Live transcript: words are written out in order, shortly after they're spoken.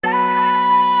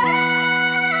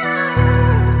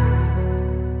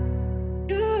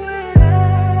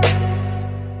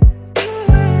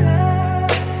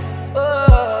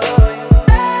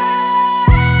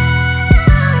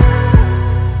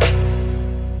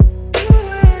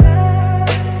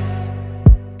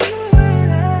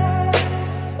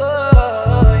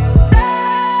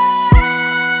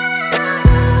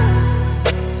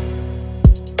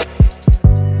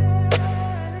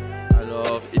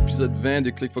de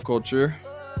Click for Culture.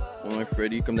 Mon nom est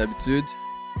Freddy, comme d'habitude,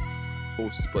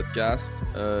 host du podcast.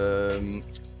 Je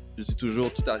dis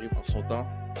toujours, tout arrive en son temps.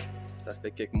 Ça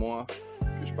fait quelques mois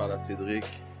que je parle à Cédric,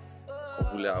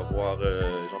 qu'on voulait avoir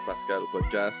Jean-Pascal au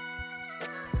podcast.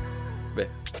 Ben,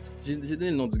 j'ai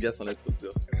donné le nom du gars sans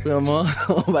l'introduire. Premièrement,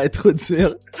 on va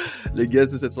introduire le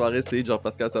guest de cette soirée, c'est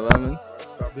Jean-Pascal. Ça va, man?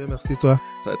 Super bien, merci toi.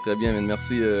 Ça va très bien, man.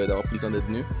 Merci d'avoir pris le temps d'être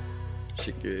venu. Je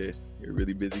sais que you're a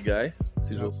really busy guy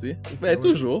ces jours-ci. Ben,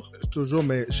 toujours. Toujours,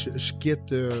 mais je quitte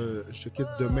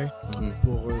demain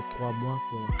pour 3 mois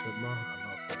pour l'entraînement.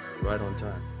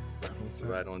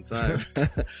 Right on time.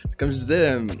 Comme je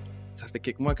disais, ça fait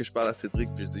quelques mois que je parle à Cédric,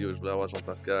 puis je dis, je voulais avoir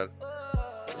Jean-Pascal.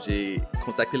 J'ai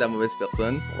contacté la mauvaise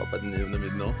personne, on va pas nommer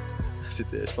de nom.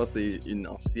 Je pense que c'est une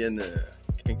ancienne,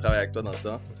 quelqu'un qui travaille avec toi dans le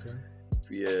temps. Okay.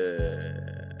 Puis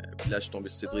là, je suis tombé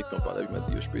sur Cédric, puis on parlait, il m'a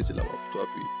dit, je peux essayer de l'avoir pour toi,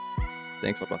 puis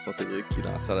thanks en passant Cédric qui est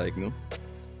dans la salle avec nous.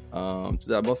 Tout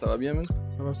d'abord, ça va bien, man?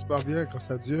 Ça va super bien, grâce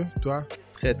à Dieu. Toi?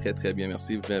 Très, très, très bien,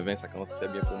 merci. 2020, ça commence très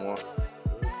bien pour moi.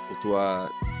 Pour toi,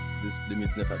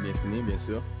 2019 a bien fini, bien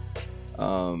sûr.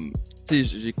 Tu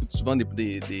sais, j'écoute souvent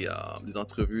des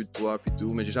entrevues de toi puis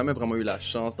tout, mais j'ai jamais vraiment eu la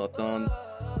chance d'entendre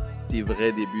tes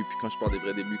vrais débuts. Puis quand je parle des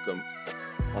vrais débuts, comme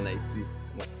en Haïti,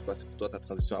 comment ça s'est passé pour toi, ta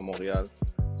transition à Montréal?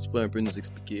 Tu pourrais un peu nous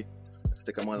expliquer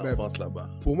c'était comment l'enfance là-bas?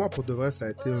 Pour moi, pour de vrai, ça a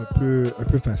été un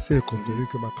peu facile, compte tenu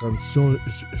que ma transition,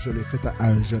 je l'ai faite à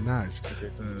un jeune âge.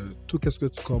 Okay. Tout ce que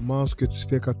tu commences, que tu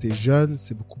fais quand tu es jeune,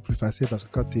 c'est beaucoup plus facile parce que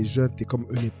quand tu es jeune, tu es comme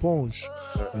une éponge.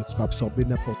 Ouais. Tu peux absorber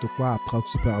n'importe quoi, apprendre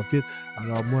super vite.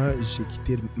 Alors moi, j'ai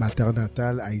quitté ma terre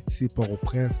natale, Haïti,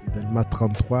 Port-au-Prince, dès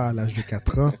 33 à l'âge de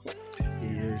 4 ans. Et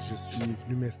je suis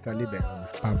venu m'installer,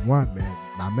 pas moi, mais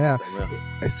ma mère,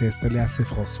 elle s'est installée à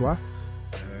Saint-François.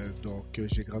 Donc,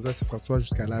 j'ai grandi à Saint-François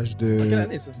jusqu'à l'âge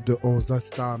de 11 ans.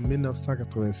 C'était en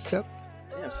 1987.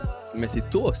 Mais c'est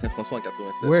tôt, Saint-François, en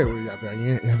 87. Oui, il n'y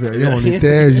avait rien. On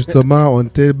était justement,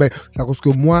 c'est à cause que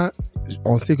moi,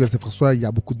 on sait que Saint-François, il y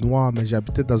a beaucoup de Noirs, mais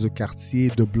j'habitais dans un quartier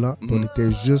de Blancs.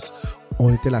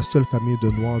 On était la seule famille de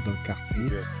Noirs dans le quartier.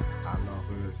 Okay. Alors,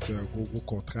 c'est un gros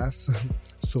contraste,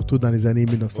 surtout dans les années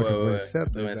 1987,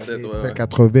 les années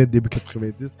 80, début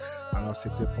 90. Alors,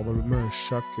 c'était probablement un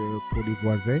choc pour les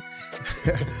voisins.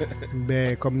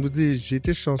 Mais comme nous dit, j'ai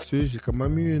été chanceux, j'ai quand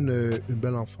même eu une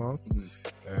belle enfance.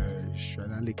 Je suis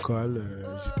allé à l'école,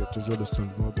 j'étais toujours le seul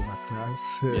noir de ma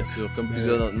classe. Bien sûr, comme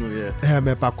plusieurs d'entre nous.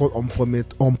 Mais par contre,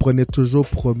 on me prenait toujours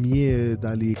premier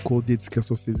dans les cours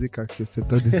d'éducation physique quand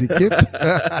c'était des équipes.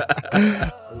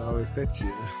 Alors, c'était chill.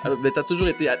 Alors, mais t'as toujours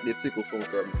été athlétique au fond,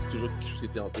 comme c'est toujours quelque chose qui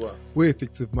était en toi. Oui,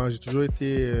 effectivement, j'ai toujours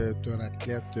été un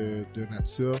athlète de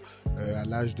nature. À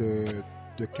l'âge de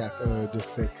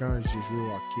 5 ans, j'ai joué au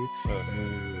hockey.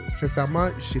 Sincèrement,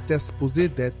 j'étais supposé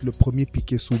d'être le premier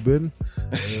Piqué Souben,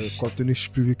 compte tenu que je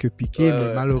suis plus vieux que Piqué,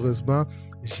 mais malheureusement,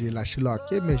 j'ai lâché le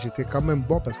hockey, mais j'étais quand même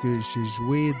bon parce que j'ai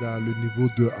joué dans le niveau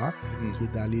 2A, qui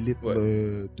est dans l'élite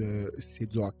c'est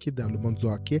du hockey, dans le monde du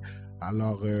hockey.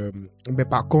 Alors, mais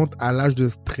par contre, à l'âge de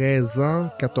 13 ans,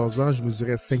 14 ans, je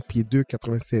mesurais 5 pieds 2,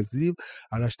 96 livres.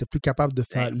 Alors, j'étais plus capable de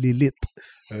faire l'élite.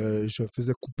 Je me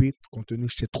faisais couper, compte tenu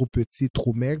que j'étais trop petit,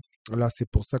 trop maigre. Alors, c'est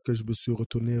pour ça que je me suis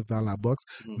retourné vers la boxe.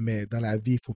 Mais dans la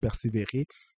vie, il faut persévérer.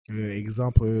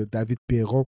 Exemple, David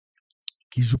Perron,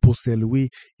 qui joue pour Saint-Louis,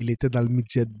 il était dans le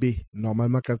midget B.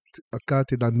 Normalement, quand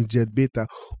tu es dans le midget B, tu n'as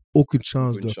aucune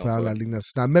chance de faire la Ligue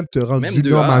nationale. Même te rendre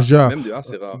junior majeur. Même 2A,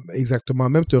 c'est rare. Exactement.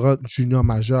 Même te rendre junior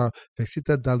majeur. Fait que si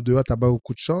tu es dans le 2A, tu n'as pas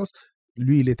beaucoup de chance.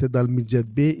 Lui, il était dans le midget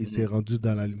B, il s'est rendu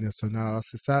dans la Ligue nationale. Alors,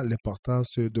 c'est ça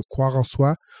l'importance de croire en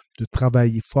soi, de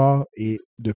travailler fort et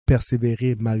de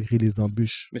persévérer malgré les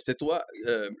embûches. Mais c'était toi,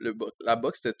 la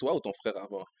boxe, c'était toi ou ton frère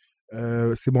avant?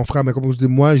 C'est mon frère, mais comme je dis,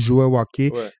 moi, je jouais au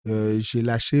hockey. J'ai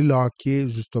lâché le hockey,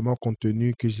 justement, compte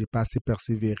tenu que j'ai pas assez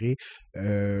persévéré.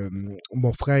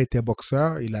 Mon frère était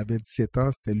boxeur, il avait 17 ans.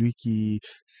 C'est lui qui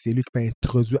m'a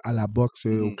introduit à la boxe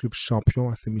au club champion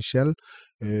à Saint-Michel.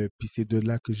 Puis c'est de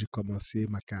là que j'ai commencé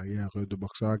ma carrière de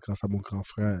boxeur grâce à mon grand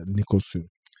frère Nicholson.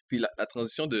 Puis la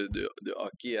transition de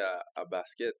hockey à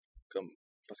basket,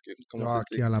 parce que...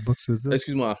 hockey à la boxe, c'est ça?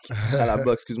 Excuse-moi, à la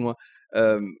boxe, excuse-moi.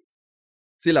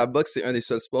 Tu sais, la boxe, c'est un des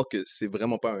seuls sports que c'est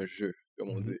vraiment pas un jeu, comme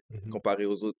on dit, comparé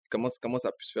aux autres. Comment ça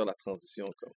a pu se faire la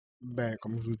transition?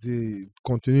 Comme je vous dis,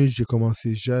 compte tenu que j'ai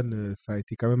commencé jeune, ça a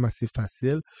été quand même assez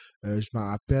facile. Je me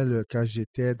rappelle quand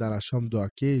j'étais dans la chambre de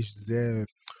hockey, je disais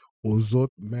aux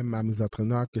autres, même à mes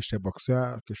entraîneurs, que j'étais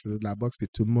boxeur, que je faisais de la boxe, puis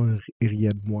tout le monde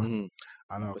riait de moi.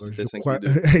 Alors, je crois...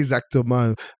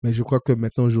 Exactement. Mais je crois que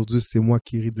maintenant, aujourd'hui, c'est moi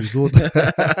qui ris des autres.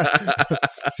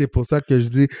 C'est pour ça que je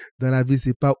dis, dans la vie,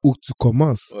 c'est pas où tu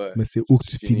commences, mais c'est où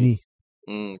tu finis.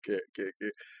 OK.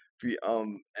 Puis,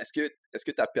 est-ce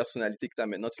que ta personnalité que tu as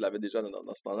maintenant, tu l'avais déjà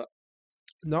dans ce temps-là?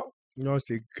 Non, non,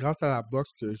 c'est grâce à la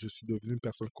boxe que je suis devenu une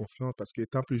personne confiante parce que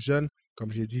étant plus jeune,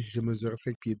 comme j'ai dit, je mesurais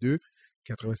 5 pieds 2,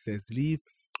 96 livres.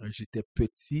 J'étais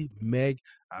petit, maigre,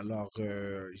 alors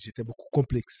j'étais beaucoup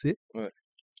complexé. Ouais.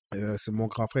 Mon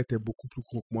grand frère était beaucoup plus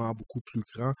gros que moi, beaucoup plus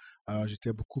grand. Alors,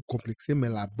 j'étais beaucoup complexé, mais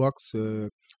la boxe,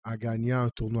 en gagnant un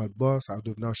tournoi de boxe, en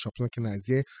devenant champion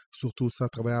canadien, surtout ça, en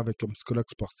travaillant avec un psychologue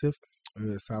sportif,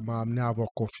 ça m'a amené à avoir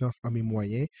confiance en mes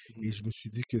moyens. Et je me suis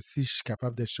dit que si je suis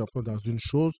capable d'être champion dans une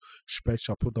chose, je peux être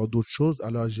champion dans d'autres choses.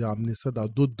 Alors, j'ai amené ça dans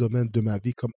d'autres domaines de ma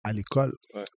vie, comme à l'école.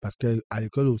 Ouais. Parce qu'à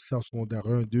l'école aussi, en secondaire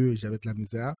 1, 2, j'avais de la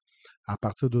misère. À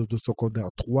partir de secondaire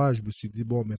 3, je me suis dit,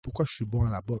 bon, mais pourquoi je suis bon à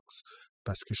la boxe?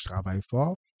 Parce que je travaille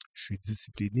fort, je suis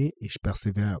discipliné et je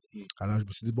persévère. Alors, je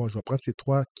me suis dit, bon, je vais prendre ces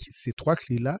trois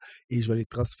clés-là et je vais les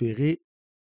transférer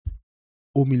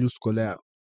au milieu scolaire.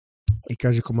 Et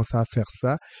quand j'ai commencé à faire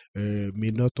ça,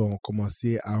 mes notes ont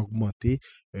commencé à augmenter.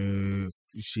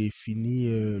 J'ai fini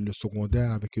le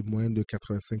secondaire avec une moyenne de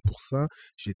 85%.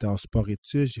 J'étais en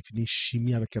sport-études. J'ai fini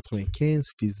chimie avec 95,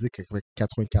 physique avec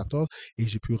 94 et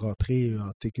j'ai pu rentrer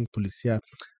en technique policière.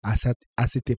 À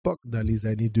cette époque, dans les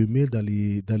années 2000, dans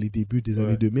les débuts des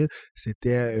années 2000,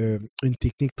 c'était une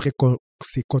technique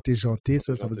c'est contingenté.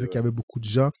 Ça veut dire qu'il y avait beaucoup de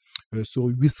gens. Sur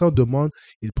 800 demandes,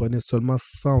 ils prenaient seulement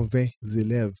 120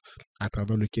 élèves à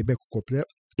travers le Québec au complet.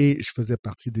 Et je faisais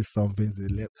partie des 120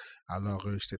 élèves. Alors,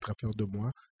 j'étais très fier de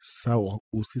moi. Ça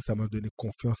aussi, ça m'a donné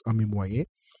confiance en mes moyens.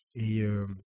 Et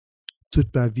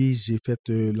toute ma vie, j'ai fait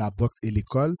la boxe et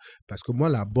l'école. Parce que moi,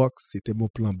 la boxe, c'était mon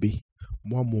plan B.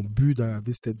 Moi, mon but dans la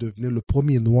vie, c'était de devenir le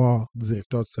premier noir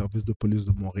directeur du service de police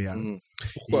de Montréal.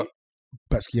 Pourquoi?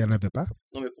 Parce qu'il n'y en avait pas.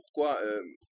 Non, mais pourquoi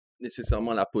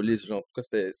nécessairement la police, genre, pourquoi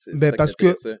c'est Ben, ça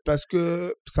parce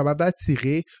que ça m'avait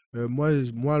attiré. Moi,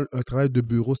 un travail de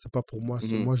bureau, c'est pas pour moi.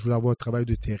 Moi, je voulais avoir un travail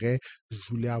de terrain. Je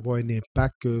voulais avoir un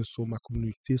impact sur ma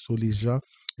communauté, sur les gens.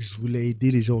 Je voulais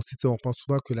aider les gens aussi. Tu sais, on pense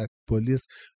souvent que la police,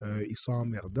 ils sont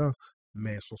emmerdants,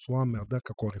 mais ils sont souvent emmerdants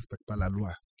quand on ne respecte pas la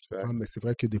loi. Mais c'est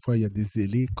vrai que des fois, il y a des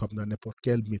zélés, comme dans n'importe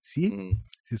quel métier,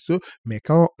 c'est sûr. Mais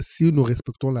si nous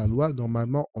respectons la loi,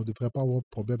 normalement, on ne devrait pas avoir de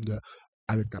problème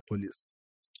avec la police.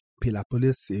 Puis la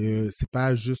police, c'est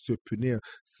pas juste punir,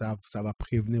 ça va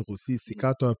prévenir aussi. C'est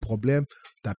quand tu as un problème,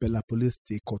 tu appelles la police,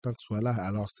 tu es content que tu sois là.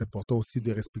 Alors, c'est important aussi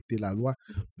de respecter la loi.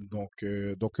 Donc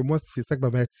moi, c'est ça qui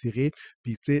m'avait attiré.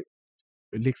 Puis, tu sais,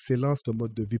 l'excellence de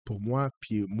mode de vie pour moi.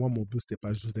 Puis moi, mon but, c'était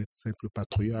pas juste d'être simple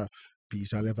patrouilleur. Puis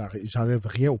j'enlève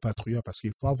rien aux patrouilleurs parce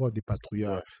qu'il faut avoir des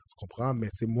patrouilleurs. Tu comprends? Mais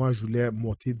tu sais, moi, je voulais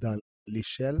monter dans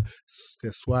l'échelle.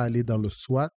 C'était soit aller dans le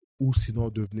SWAT ou sinon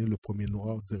devenir le premier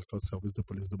noir directeur du service de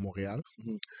police de Montréal.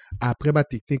 Après ma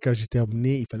technique, quand j'ai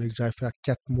terminé, il fallait que j'aille faire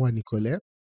 4 mois à Nicolet.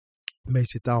 Mais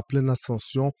j'étais en pleine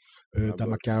ascension dans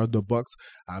ma carrière de boxe.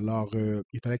 Alors,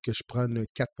 il fallait que je prenne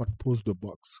 4 mois de pause de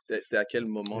boxe. C'était à quel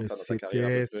moment ça dans ta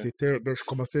carrière?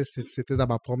 C'était dans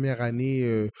ma première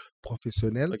année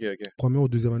professionnelle. Première ou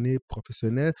deuxième année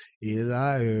professionnelle. Et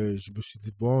là, je me suis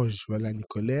dit, bon, je vais aller à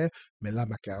Nicolet. Mais là,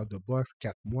 ma carrière de boxe,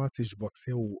 4 mois, tu sais, je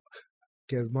boxais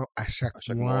quasiment à chaque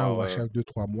mois ou à chaque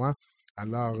 2-3 mois.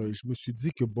 Alors, je me suis dit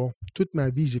que, bon, toute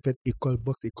ma vie, j'ai fait école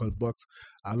boxe.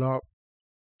 Alors,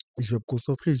 je vais me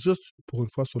concentrer juste pour une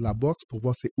fois sur la boxe pour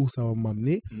voir c'est où ça va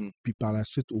m'amener. Puis par la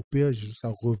suite, au pire, j'ai juste à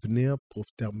revenir pour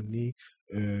terminer.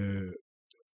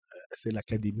 C'est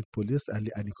l'académie de police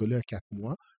à Nicolet à 4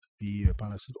 mois. Puis par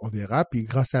la suite, on verra. Puis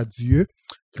grâce à Dieu,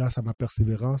 grâce à ma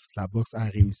persévérance, la boxe a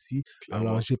réussi. Clairement.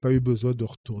 Alors, j'ai pas eu besoin de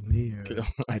retourner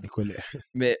à Nicolet.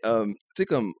 Mais, tu sais,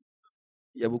 comme,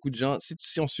 il y a beaucoup de gens,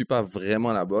 si on ne suit pas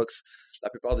vraiment la boxe, la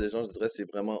plupart des gens, je dirais, c'est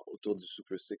vraiment autour du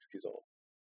Super Six qu'ils ont.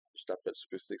 Juste après le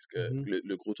Super Six,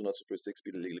 le gros tournoi de Super Six,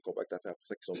 puis les combats que tu as fait après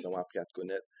ça, qu'ils ont vraiment appris à te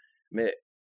connaître. Mais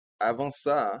avant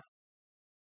ça,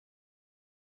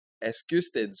 est-ce que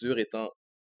c'était dur étant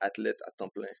athlète à temps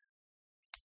plein?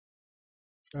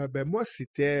 Ben moi,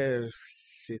 c'était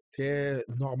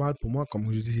normal pour moi.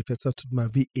 Comme je dis, j'ai fait ça toute ma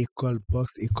vie, école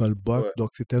boxe. Donc,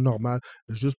 c'était normal.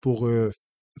 Juste pour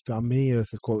fermer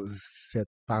cette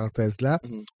parenthèse-là,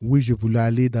 oui, je voulais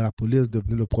aller dans la police,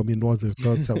 devenir le premier noir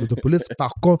directeur du service de police.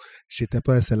 Par contre, j'étais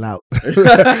pas un sell-out.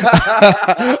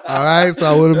 All right, so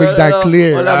I want to make that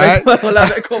clear. On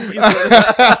l'avait compris.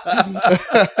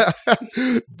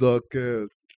 Donc,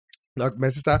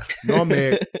 mais c'est ça. Non,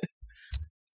 mais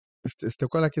c'était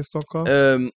quoi la question encore?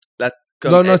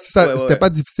 Non, c'est ça. C'était pas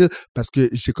difficile parce que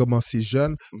j'ai commencé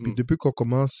jeune. Puis depuis qu'on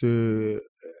commence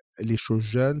les choses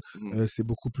jeunes, Mhm. c'est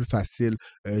beaucoup plus facile.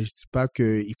 Je dis pas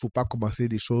qu'il faut pas commencer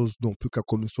des choses non plus quand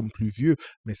nous sommes plus vieux,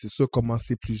 mais c'est sûr,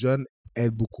 commencer plus jeune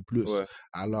aide beaucoup plus. Ouais.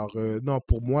 Alors, non,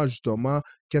 pour moi, justement,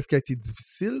 qu'est-ce qui a été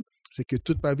difficile? C'est que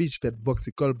toute ma vie, j'ai fait boxe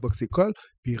école,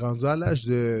 puis rendu à l'âge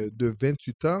de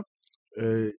 28 ans,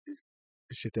 euh,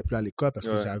 j'étais plus à l'école parce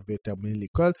que Ouais. j'avais terminé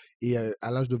l'école. Et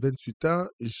à l'âge de 28 ans,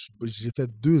 j'ai fait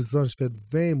 2 ans, j'ai fait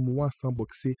 20 mois sans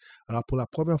boxer. Alors, pour la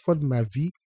première fois de ma vie,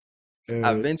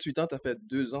 À euh, 28 ans, t'as fait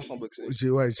 2 ans sans boxer. j'ai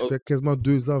Oh, fait quasiment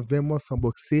 2 ans, 20 mois sans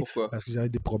boxer pourquoi? parce que j'avais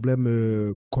des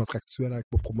problèmes contractuels avec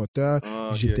mon promoteur. Ah,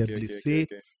 ok, J'étais ok, ok, ok, blessé.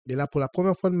 ok. Et là, pour la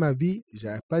première fois de ma vie,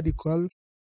 j'avais pas d'école,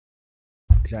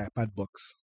 j'avais pas de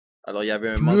boxe. Alors, il y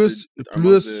avait Plus, un manque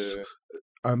plus de,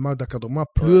 un manque d'encadrement,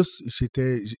 ouais, plus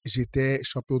j'étais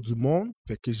champion du monde,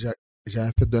 fait que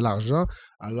j'avais fait de l'argent.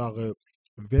 Alors,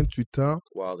 28 ans,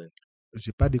 wilding.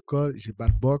 j'ai pas d'école, j'ai pas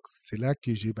de boxe. C'est là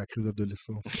que j'ai eu ma crise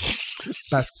d'adolescence.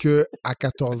 Parce que à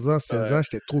 14 ans, 16 Ouais, ans,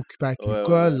 j'étais trop occupé avec ouais,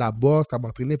 l'école, ouais, la boxe, à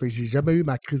m'entraîner. Fait que j'ai jamais eu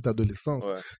ma crise d'adolescence.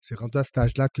 ouais. C'est rendu à cet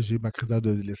âge-là que j'ai eu ma crise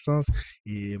d'adolescence.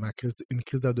 Et une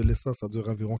crise d'adolescence, ça dure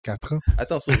environ 4 ans.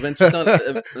 Attends, sur 28 ans,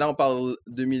 là, on parle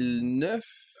 2009?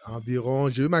 Environ,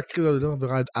 j'ai eu ma crise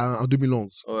d'adolescence en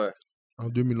 2011. Ouais. En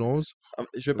 2011.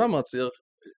 Je vais Euh, pas mentir,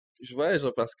 je voyais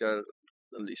Jean-Pascal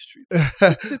dans les streets.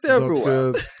 T'étais un peu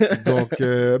Donc,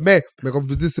 wild. mais comme je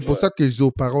vous dis, c'est pour Ouais, ça que je dis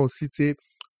aux parents aussi, tu sais,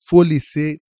 faut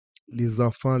laisser les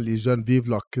enfants, les jeunes vivre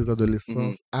leur crise mhm,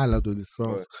 d'adolescence à ouais,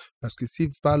 l'adolescence. Parce que s'ils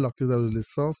vivent pas leur crise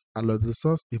d'adolescence à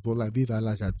l'adolescence, ils vont la vivre à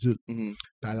l'âge adulte. mhm,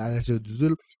 Puis à l'âge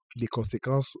adulte, les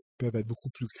conséquences peuvent être beaucoup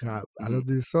plus graves. À mhm,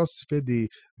 l'adolescence, tu fais des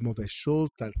mauvaises choses,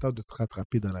 tu as le temps de te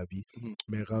rattraper dans la vie. mhm,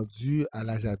 Mais rendu à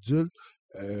l'âge adulte,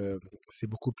 euh, c'est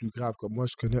beaucoup plus grave. Comme moi,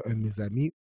 je connais un de mes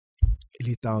amis, il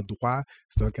est en droit,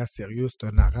 c'est un cas sérieux, c'est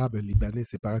un arabe, un libanais,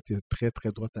 ses parents étaient très,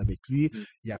 très droits avec lui. mhm,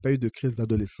 Il n'y a pas eu de crise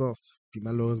d'adolescence. Puis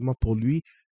malheureusement pour lui,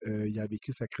 il a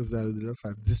vécu sa crise d'adolescence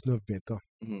à 19-20 ans.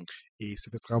 mhm, Et il s'est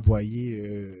fait renvoyer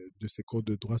de ses cours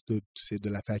de droit, de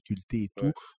la faculté et tout.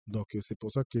 ouais, Donc, c'est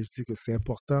pour ça que je dis que c'est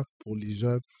important pour les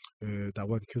jeunes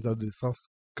d'avoir une crise d'adolescence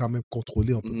quand même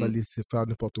contrôlée. On ne peut pas mhm, laisser faire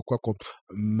n'importe quoi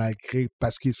malgré,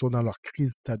 parce qu'ils sont dans leur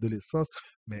crise d'adolescence.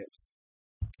 Mais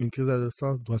une crise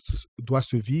d'adolescence doit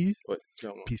se vivre, ouais,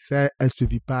 clairement. puis ça, elle ne se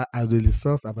vit pas à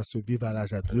l'adolescence, elle va se vivre à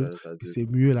l'âge adulte, T'as puis dit. c'est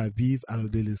mieux la vivre à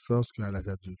l'adolescence qu'à l'âge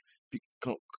adulte. Puis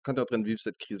quand t'es en train de vivre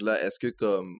cette crise-là, est-ce que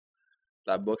comme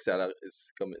la boxe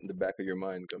c'est comme in the back of your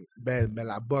mind, comme Ben,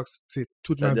 la boxe, c'est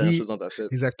toute c'est la ma dernière vie, chose dans ta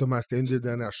tête? exactement, c'était une des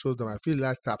dernières choses dans ma vie.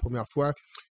 Là, c'était la première fois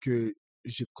que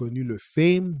j'ai connu le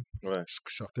fame, Ouais. je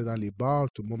sortais dans les bars,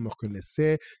 tout le monde me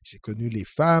reconnaissait, j'ai connu les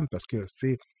femmes, parce que,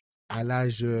 c'est à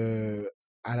l'âge,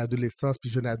 à l'adolescence, puis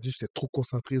jeune adulte, j'étais trop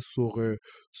concentré sur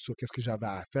qu'est-ce que j'avais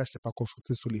à faire, je n'étais pas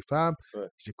concentré sur les femmes. Ouais.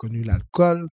 J'ai connu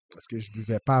l'alcool, parce que je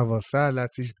buvais pas avant ça, là,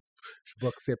 tu sais, je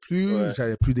boxais plus, Ouais.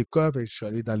 j'avais plus d'école, fait que je suis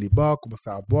allé dans les bars, commençais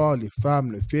à boire, les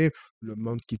femmes, le film, le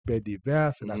monde qui paie des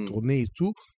verres, c'est la Mhm. tournée et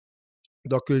tout.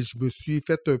 Donc, je me suis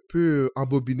fait un peu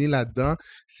embobiner là-dedans.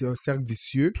 C'est un cercle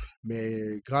vicieux,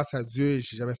 mais grâce à Dieu,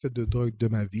 j'ai jamais fait de drogue de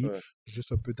ma vie, Ouais.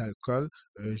 juste un peu d'alcool.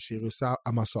 J'ai réussi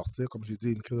à m'en sortir. Comme j'ai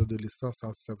dit, une crise d'adolescence,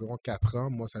 c'est environ 4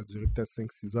 ans. Moi, ça a duré peut-être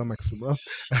 5-6 ans maximum.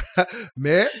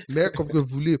 Mais comme que vous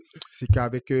voulez, c'est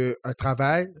qu'avec un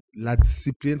travail, la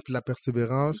discipline puis la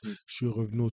persévérance, Mhm. je suis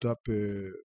revenu au top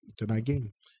de ma game.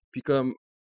 Puis comme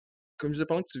je disais,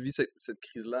 pendant que tu vis cette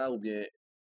crise-là, ou bien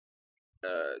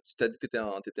tu t'as dit que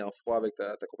t'étais en froid avec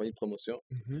ta compagnie de promotion,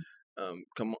 Mhm.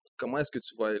 comment est-ce que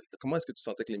comment est-ce que tu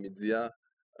sentais que les médias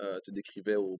te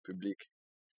décrivaient au public?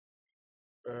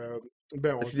 Euh,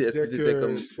 ben, Est-ce qu'ils étaient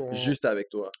comme juste avec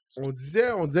toi? on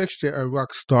disait que j'étais un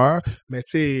rockstar, mais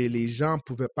tu sais, les gens ne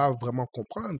pouvaient pas vraiment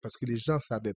comprendre parce que les gens ne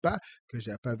savaient pas que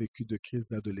j'avais pas vécu de crise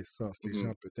d'adolescence. Les Mhm.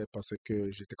 gens peut-être pensaient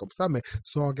que j'étais comme ça, mais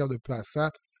si on regarde un peu à ça,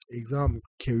 exemple,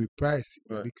 Carey Price,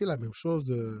 il a Ouais. vécu la même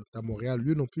chose à Montréal.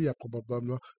 Lui non plus, il a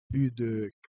probablement eu de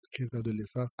crise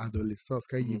adolescence.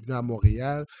 Quand il est Mhm. venu à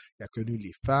Montréal, il a connu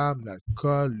les femmes,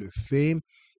 l'alcool, le fame,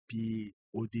 puis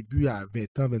au début, à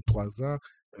 20 ans, 23 ans,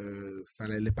 ça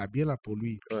n'allait pas bien là pour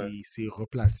lui. Ouais. Puis il s'est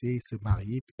replacé, il s'est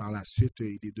marié, puis par la suite,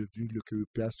 il est devenu le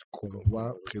QEPS qu'on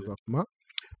voit présentement.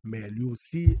 Mais lui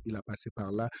aussi, il a passé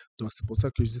par là. Donc c'est pour ça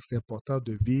que je dis que c'est important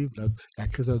de vivre la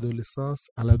crise d'adolescence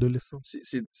à l'adolescence.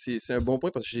 C'est un bon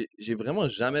point parce que j'ai vraiment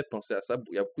jamais pensé à ça.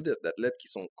 Il y a beaucoup d'athlètes qui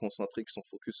sont concentrés, qui sont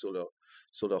focus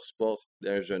sur leur sport dès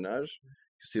un jeune âge.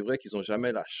 C'est vrai qu'ils n'ont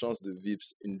jamais la chance de vivre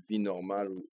une vie normale,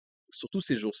 ou surtout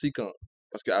ces jours-ci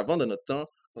parce qu'avant, dans notre temps,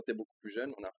 quand on était beaucoup plus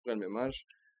jeune, on a à peu près le même âge,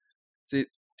 tu sais,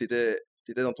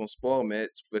 t'étais dans ton sport, mais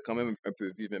tu pouvais quand même un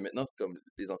peu vivre. Mais maintenant, c'est comme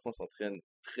les enfants s'entraînent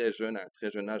très jeunes, à un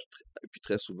très jeune âge, et puis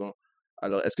très souvent.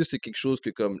 Alors, est-ce que c'est quelque chose que,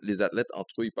 comme les athlètes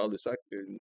entre eux, ils parlent de ça,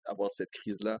 avoir cette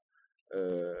crise-là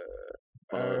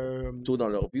euh, tôt dans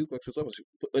leur vie ou quoi que ce soit? Parce que,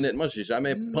 honnêtement, j'ai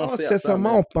jamais Non, pensé à ça,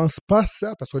 sincèrement, mais on pense pas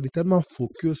ça parce qu'on est tellement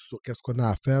focus sur qu'est-ce qu'on a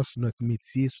à faire, sur notre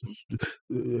métier,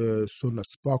 sur notre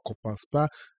sport qu'on pense pas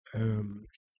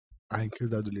à une crise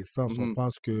d'adolescence. mhm, On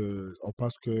pense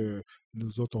que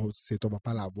nous autres, on va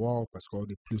pas l'avoir parce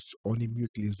on est mieux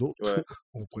que les autres. ouais,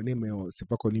 Vous comprenez, mais c'est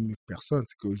pas qu'on est mieux que personne,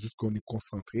 c'est que juste qu'on est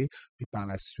concentré. Puis par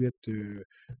la suite,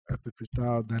 un peu plus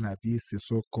tard dans la vie, c'est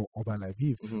sûr qu'on va la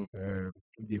vivre. mhm,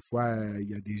 Des fois, il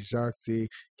y a des gens, tu sais,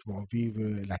 qui vont vivre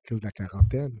la crise de la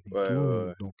quarantaine et ouais, ouais, tout.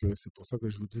 ouais. Donc, c'est pour ça que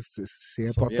je vous dis, c'est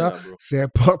Ça s'en vient important. là, bro. C'est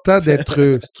important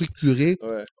d'être structuré,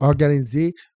 Ouais,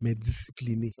 organisé, mais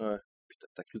discipliné. ouais. Puis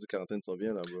ta crise de quarantaine s'en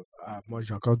vient là, bro. Ah, moi,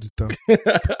 j'ai encore du temps.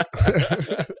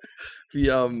 Puis,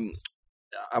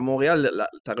 à Montréal,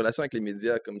 ta relation avec les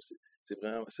médias, comme c'est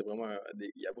vraiment,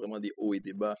 il y a vraiment des hauts et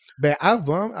des bas. Ben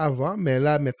avant, mais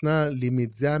là, maintenant, les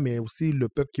médias, mais aussi le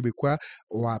peuple québécois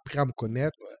ont appris à me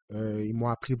connaître. Ils m'ont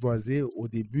apprivoisé au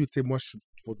début. Tu sais, moi,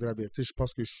 pour dire la vérité, je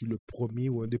pense que je suis le premier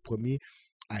ou un des premiers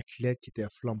athlètes qui était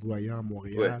flamboyant à Ouais.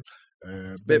 Montréal.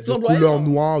 Ben, De flamboyant. couleur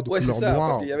noire, Ouais, c'est ça.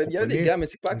 Parce qu'il y vous avait des comprenez? gars, mais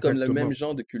c'est pas comme le Exactement. même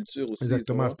genre de culture aussi. tu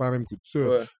Exactement, vois. c'est pas la même culture.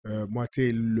 Ouais, Moi, tu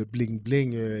sais, le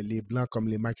bling-bling, les Blancs comme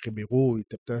les Mike Ribeiro, ils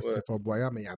étaient peut-être ouais, assez flamboyants,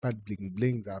 mais il n'y a pas de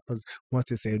bling-bling. Moi,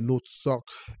 tu sais, c'est une autre sorte.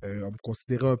 On me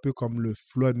considérait un peu comme le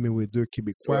Floyd Mayweather ouais,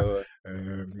 québécois. ouais.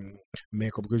 Euh, mais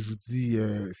comme que je vous dis,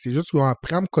 c'est juste qu'on a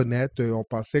appris à me connaître. On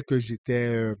pensait que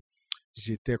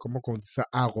j'étais, comment qu'on dit ça,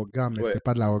 arrogant, mais Ouais. c'était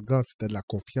pas de l'arrogance, c'était de la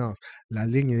confiance. La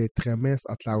ligne est très mince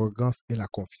entre l'arrogance et la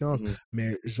confiance, Mhm,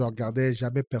 mais je regardais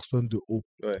jamais personne de haut.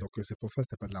 ouais. Donc, c'est pour ça que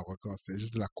c'était pas de l'arrogance, c'est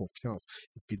juste de la confiance.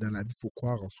 Et puis, dans la vie, il faut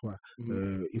croire en soi.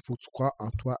 Mhm, Il faut que tu crois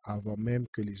en toi avant même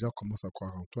que les gens commencent à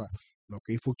croire en toi. Donc,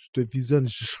 il faut que tu te visionnes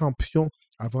champion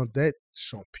avant d'être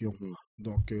champion. mhm,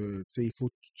 Donc, tu sais, il faut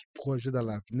que tu te projettes dans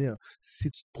l'avenir.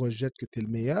 Si tu te projettes que tu es le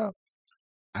meilleur,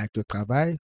 avec le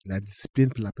travail, la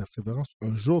discipline et la persévérance,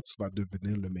 un jour, tu vas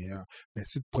devenir le meilleur. Mais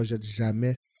si tu ne te projettes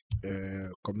jamais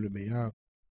comme le meilleur,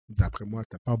 d'après moi,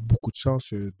 tu n'as pas beaucoup de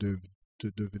chances de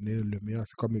devenir le meilleur.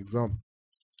 C'est comme exemple,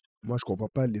 moi, je ne comprends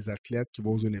pas les athlètes qui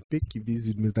vont aux Olympiques qui visent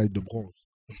une médaille de bronze.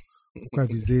 Pourquoi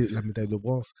viser la médaille de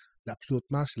bronze? La plus haute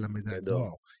marche, c'est la médaille J'adore.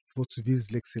 d'or. Il faut que tu vises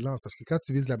l'excellence. Parce que quand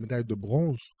tu vises la médaille de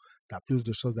bronze, tu as plus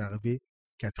de chances d'arriver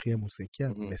quatrième ou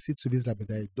cinquième. Mhm, Mais si tu vises la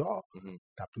médaille d'or, mhm,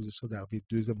 tu as plus de chances d'arriver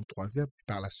deuxième ou troisième. Puis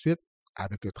par la suite,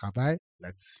 avec le travail,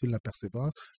 la discipline, la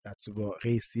persévérance, là, tu vas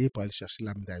réessayer pour aller chercher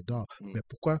la médaille d'or. mhm, Mais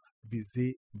pourquoi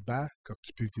viser bas quand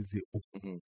tu peux viser haut?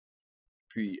 mhm.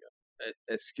 Puis,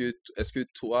 est-ce que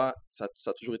toi, ça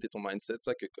a toujours été ton mindset,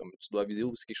 ça, que comme tu dois viser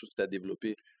ou c'est quelque chose que tu as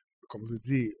développé? Comme je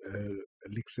dis,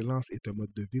 l'excellence est un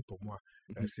mode de vie pour moi.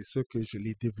 Mhm, C'est ça que je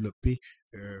l'ai développé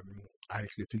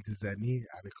avec le fil des années,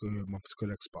 avec mon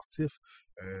psychologue sportif.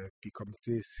 Puis comme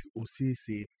tu sais, aussi,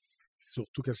 c'est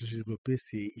surtout qu'est-ce que j'ai développé,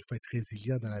 c'est il faut être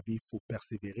résilient dans la vie, il faut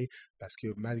persévérer. Parce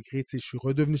que malgré, tu sais, je suis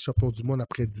redevenu champion du monde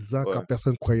après 10 ans quand ouais.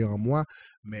 personne ne croyait en moi,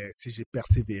 mais tu sais, j'ai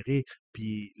persévéré.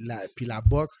 Puis la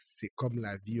boxe, c'est comme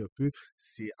la vie un peu,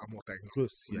 c'est en montagne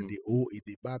russe. Il y a Mhm, des hauts et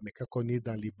des bas, mais quand on est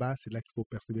dans les bas, c'est là qu'il faut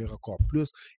persévérer encore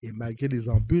plus. Et malgré les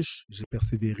embûches, j'ai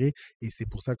persévéré et c'est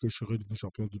pour ça que je suis redevenu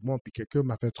champion du monde. Puis quelqu'un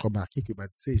m'a fait remarquer qu'il m'a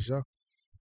dit, tu sais, Jean,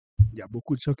 il y a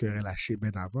beaucoup de gens qui auraient lâché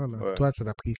bien avant. Là. ouais. Toi, ça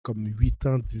t'a pris comme 8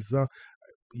 ans, 10 ans.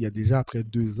 Il y a déjà après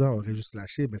 2 ans, on aurait juste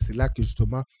lâché. Mais c'est là que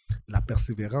justement, la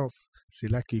persévérance, c'est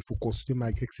là qu'il faut continuer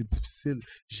malgré que c'est difficile.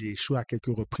 J'ai échoué à quelques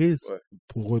reprises Ouais.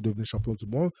 pour redevenir champion du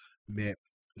monde, mais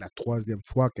la troisième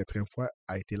fois, quatrième fois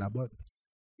a été la bonne.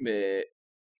 Mais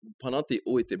pendant tes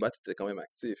hauts et tes bas, tu étais quand même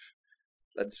actif.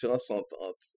 La différence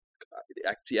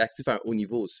tu es actif à un haut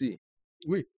niveau aussi.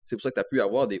 Oui. C'est pour ça que tu as pu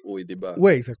avoir des hauts et des bas.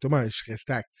 Oui, exactement. Je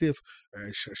restais actif.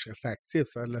 Je restais actif.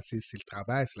 Ça, là, c'est le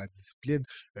travail, c'est la discipline.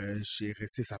 J'ai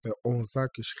resté, ça fait 11 ans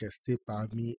que je suis resté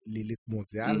parmi l'élite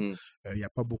mondiale. Mhm, Il n'y a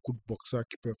pas beaucoup de boxeurs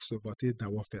qui peuvent se vanter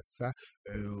d'avoir fait ça,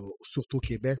 surtout au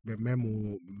Québec, mais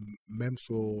même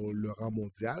sur le rang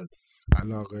mondial.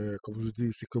 Alors, comme je vous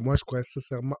dis, c'est que moi, je crois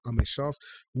sincèrement en mes chances.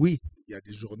 Oui, il y a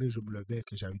des journées, je me levais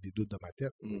que j'avais des doutes dans ma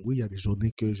tête. mhm. Oui, il y a des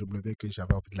journées que je me levais que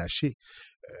j'avais envie de lâcher,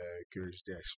 que je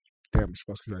disais, je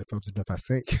pense que j'allais faire du 9 à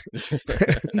 5.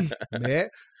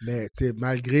 mais tu sais,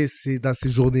 malgré dans ces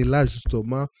journées-là,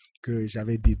 justement, que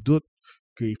j'avais des doutes,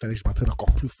 qu'il fallait que je m'entraîne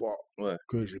encore plus fort, Ouais.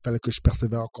 qu'il fallait que je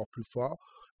persévère encore plus fort.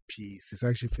 Puis c'est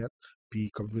ça que j'ai fait. Puis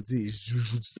comme je vous dis, je ne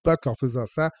vous dis pas qu'en faisant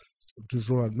ça, du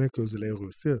jour au lendemain que vous allez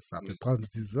réussir. Ça peut prendre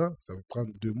 10 ans, ça peut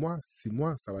prendre 2 mois, 6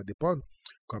 mois, ça va dépendre.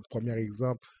 Comme premier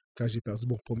exemple, quand j'ai perdu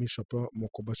mon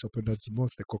combat championnat du monde,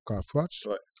 c'était contre Carl Froch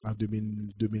Ouais. en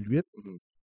 2008. Mhm.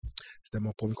 C'était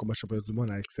mon premier combat championnat du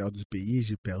monde à l'extérieur du pays.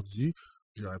 J'ai perdu.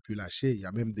 J'aurais pu lâcher. Il y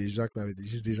a même des gens qui m'avaient dit,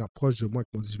 juste des gens proches de moi qui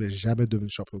m'ont dit, je vais jamais devenir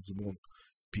champion du monde.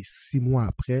 Puis 6 mois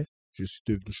après, je suis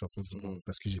devenu champion du monde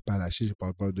parce que j'ai pas lâché, j'ai pas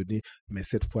abandonné. Mais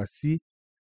cette fois-ci,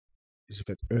 j'ai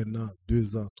fait 1 an,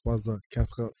 2 ans, 3 ans,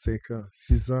 4 ans, 5 ans,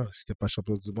 6 ans. Je n'étais pas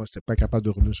champion du monde. Je n'étais pas capable de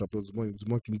revenir champion du monde. Il y a du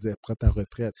monde qui me disait, prends ta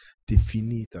retraite, t'es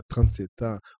fini, t'as 37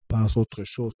 ans, passe à autre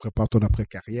chose, prépare ton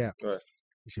après-carrière. Ouais.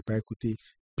 J'ai pas écouté.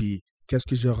 Puis, qu'est-ce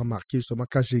que j'ai remarqué, justement,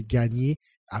 quand j'ai gagné,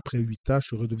 après 8 ans, je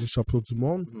suis redevenu champion du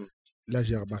monde. Là,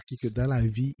 j'ai remarqué que dans la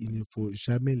vie, il ne faut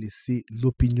jamais laisser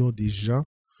l'opinion des gens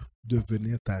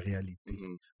devenir ta réalité.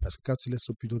 Parce que quand tu laisses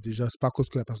l'opinion des gens, c'est pas à cause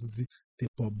que la personne dit, t'es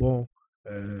pas bon,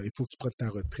 il faut que tu prennes ta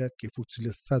retraite, qu'il faut que tu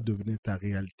laisses ça devenir ta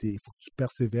réalité. Il faut que tu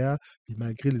persévères, puis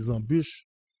malgré les embûches,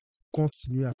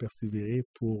 continue à persévérer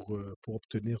pour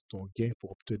obtenir ton gain,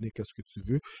 pour obtenir qu'est-ce que tu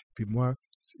veux. Puis moi,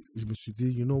 je me suis dit,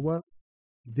 you know what,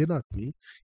 they're not me.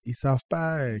 Ils savent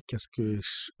pas qu'est-ce que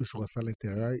je ressens à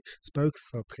l'intérieur. C'est pas eux qui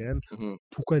s'entraînent.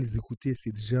 Pourquoi les écouter?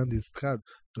 C'est des gens d'estrade.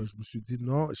 Donc, je me suis dit,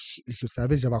 non, je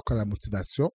savais que j'avais encore la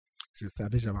motivation. Je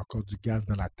savais que j'avais encore du gaz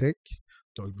dans la tech.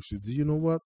 Donc, je me suis dit, you know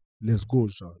what? Let's go,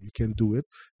 genre, you can do it.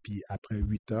 Puis après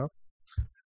 8 ans,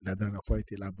 la dernière fois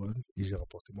était la bonne et j'ai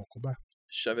remporté mon combat.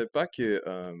 Je savais pas que,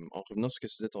 en revenant sur ce que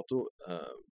tu disais tantôt,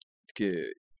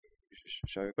 que je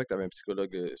savais pas que tu avais un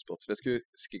psychologue sportif. Est-ce que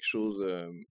c'est quelque chose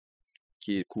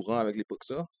qui est courant avec les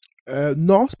boxeurs?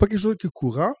 Non, c'est pas quelque chose qui est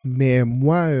courant, mais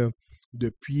moi,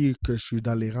 depuis que je suis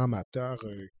dans les rangs amateurs,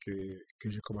 que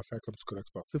j'ai commencé comme psychologue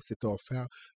sportif, c'était offert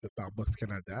par Boxe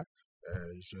Canada.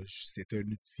 C'était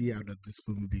un outil à notre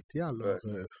disponibilité, alors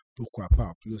pourquoi pas?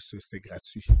 En plus, c'était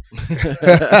gratuit.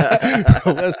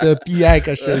 En vrai, c'était un PI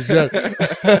quand j'étais jeune.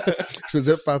 Je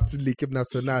faisais partie de l'équipe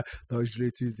nationale, donc je l'ai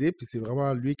utilisé, puis c'est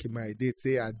vraiment lui qui m'a aidé. Tu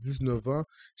sais, à 19 ans,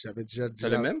 j'avais déjà... C'est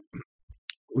le même?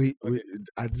 Oui, oui.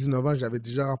 À 19 ans, j'avais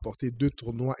déjà remporté 2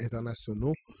 tournois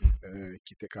internationaux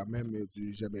qui étaient quand même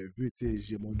du jamais vu. Tu sais,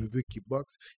 j'ai mon neveu qui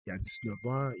boxe, il a 19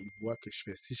 ans, il voit que je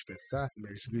fais ci, je fais ça,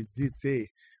 mais je lui ai dit, tu sais,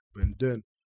 Brendan,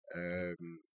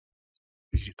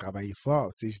 j'ai travaillé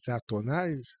fort. Tu sais, j'étais à ton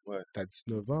âge, tu as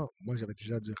 19 ans. Moi, j'avais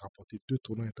déjà remporté 2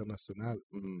 tournois internationaux.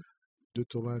 2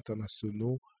 tournois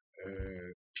internationaux.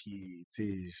 Puis,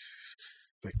 tu sais,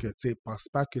 fait que, tu sais, pense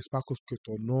pas que c'est pas à cause que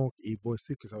ton oncle est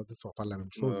bossé que ça veut dire que tu vas faire la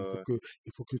même chose.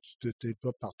 Il faut que tu te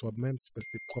développes par toi-même, tu fais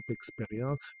tes propres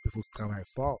expériences, puis il faut que tu travailles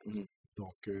fort.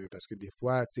 Donc, parce que des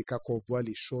fois, tu sais, quand on voit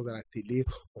les choses à la télé,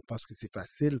 on pense que c'est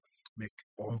facile, mais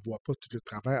on ne voit pas tout le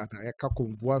travail en arrière. Quand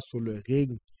on voit sur le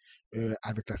ring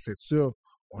avec la ceinture,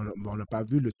 on n'a pas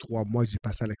vu le 3 mois que j'ai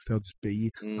passé à l'extérieur du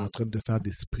pays en train de faire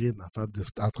des sprints, en train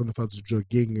de faire du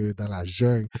jogging dans la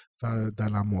jungle, dans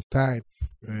la montagne,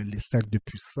 les sacs de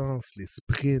puissance, les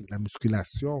sprints, la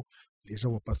musculation. Les gens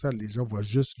voient pas ça, les gens voient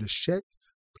juste le chèque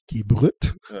qui est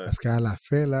brut, parce qu'à la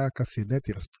fin, là, quand c'est net,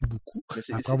 il ne reste plus beaucoup.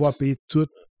 Après avoir payé tout,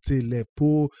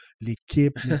 l'impôt,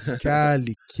 l'équipe médicale,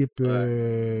 l'équipe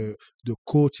de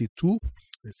coach et tout,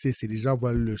 c'est les gens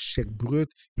voient le chèque brut,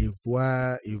 ils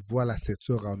voient la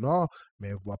ceinture en or, mais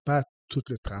ils ne voient pas tout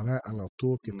le travail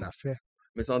alentour que tu as fait.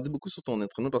 Mais ça en dit beaucoup sur ton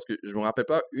entraînement parce que je me rappelle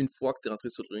pas une fois que tu es rentré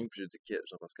sur le ring puis j'ai dit que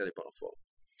Jean-Pascal n'est pas en forme.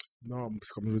 Non, parce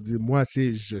que comme je dis, moi,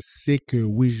 je sais que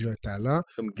oui, j'ai un talent.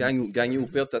 Comme gagner ou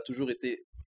perdre, tu as toujours été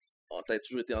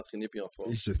entraîné puis en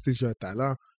forme. Je sais que j'ai un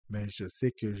talent, mais je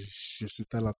sais que je suis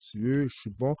talentueux, je suis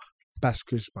bon parce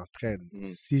que je m'entraîne.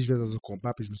 Si je vais dans un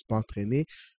combat et je ne me suis pas entraîné,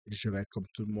 je vais être comme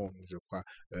tout le monde, je crois.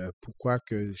 Pourquoi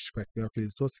que je peux être meilleur que les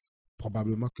autres? C'est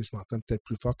probablement que je m'entraîne peut-être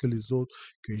plus fort que les autres,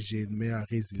 que j'ai une meilleure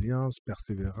résilience,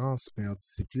 persévérance, meilleure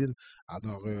discipline.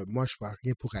 Alors, moi, je ne fais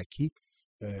rien pour acquis.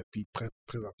 Puis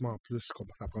présentement, en plus, je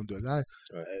commence à prendre de l'air.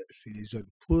 C'est les jeunes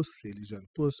pousses,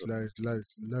 Là,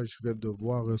 je viens de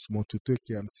voir sur mon Twitter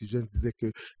qu'il y a un petit jeune qui disait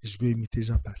que je veux imiter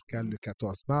Jean-Pascal le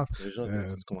 14 mars. Les gens,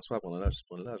 tu commences pas à prendre de l'âge, tu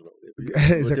prends de l'âge.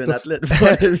 Tu es un athlète.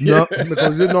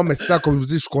 Non, mais c'est ça, comme je vous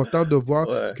dis, je suis content de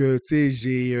voir que, tu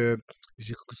sais,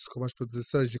 comment je peux dire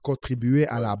ça, j'ai contribué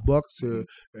à la boxe,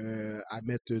 à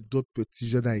mettre d'autres petits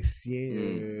jeunes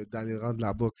haïtiens dans les rangs de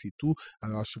la boxe et tout.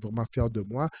 Alors, je suis vraiment fier de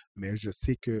moi, mais je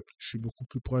sais que je suis beaucoup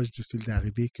plus proche du fil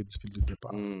d'arrivée que du fil de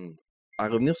départ. À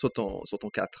revenir sur ton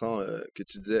 4 ans que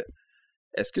tu disais,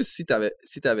 est-ce que si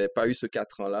t'avais pas eu ce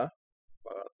 4 ans-là,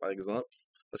 par exemple,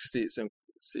 parce que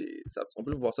on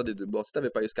peut voir ça des deux bords, si tu n'avais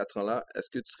pas eu ce 4 ans-là,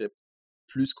 est-ce que tu serais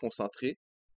plus concentré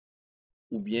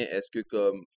ou bien est-ce que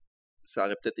comme ça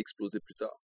aurait peut-être explosé plus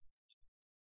tard?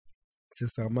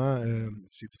 Sincèrement,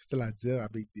 c'est difficile à dire.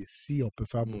 Avec des si, on peut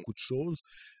faire beaucoup de choses.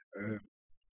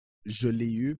 Je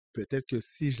l'ai eu. Peut-être que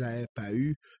si je ne l'avais pas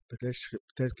eu, peut-être que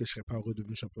je ne serais pas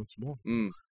redevenu champion du monde.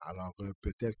 Alors,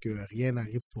 peut-être que rien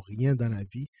n'arrive pour rien dans la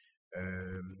vie.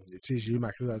 Tu sais, j'ai eu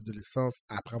ma crise d'adolescence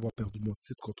après avoir perdu mon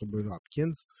titre contre Bernard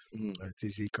Hopkins. Tu sais,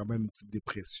 j'ai eu quand même une petite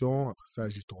dépression. Après ça,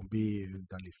 j'ai tombé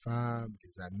dans les femmes,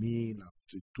 les amis, dans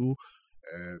tout.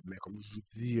 Mais comme je vous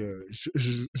dis,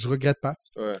 je regrette pas.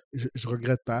 Ouais. Je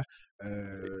regrette pas.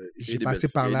 J'ai passé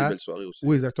par Il y a eu là. des belles soirées aussi.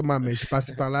 Oui, exactement. Mais j'ai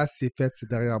passé par là, c'est fait, c'est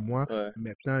derrière moi. Ouais.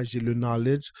 Maintenant, j'ai le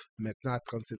knowledge. Maintenant, à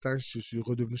 37 ans, je suis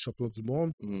redevenu champion du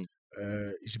monde. Mhm.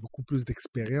 J'ai beaucoup plus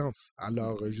d'expérience.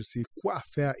 Alors, je sais quoi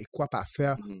faire et quoi pas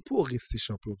faire Mhm. pour rester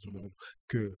champion du monde.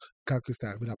 Que quand que c'était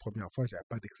arrivé la première fois, j'avais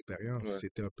pas d'expérience. Ouais.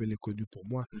 C'était un peu l'inconnu pour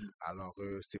moi. Mhm. Alors,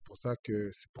 c'est pour ça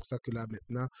que là,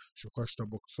 maintenant, je crois que je suis un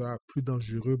boxeur plus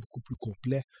dangereux, beaucoup plus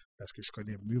complet, parce que je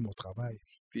connais mieux mon travail.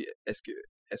 Puis, est-ce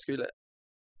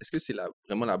que c'est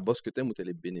vraiment la boxe que t'aimes ou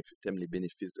t'aimes les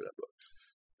bénéfices de la boxe?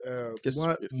 Qu'est-ce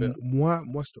que tu préfères?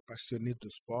 Moi, je suis un passionné de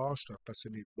sport, je suis un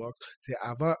passionné de boxe. C'est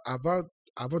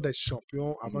avant d'être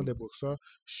champion, avant Mhm. d'être boxeur,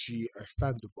 je suis un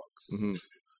fan de boxe. Mhm.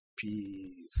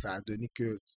 Puis ça a donné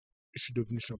que je suis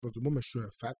devenu champion du monde, mais je suis un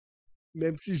fan.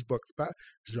 Même si je boxe pas,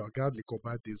 je regarde les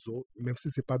combats des autres, même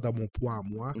si c'est pas dans mon poids à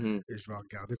moi. Mhm. Et je vais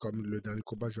regarder comme le dernier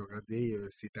combat que j'ai regardé,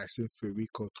 c'est Tyson Fury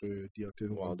contre Deontay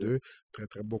Wilder. Wilder. Très,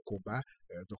 très beau combat.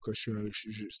 Donc, je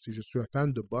suis un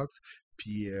fan de boxe.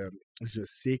 Puis, je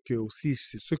sais que aussi,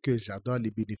 c'est sûr que j'adore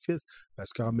les bénéfices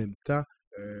parce qu'en même temps,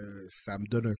 ça me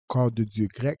donne un corps de dieu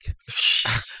grec.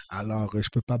 Alors, je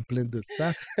peux pas me plaindre de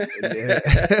ça.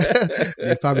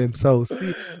 Les femmes aiment ça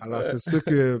aussi. Alors, Ouais.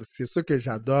 c'est sûr que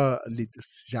j'adore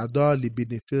les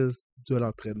bénéfices de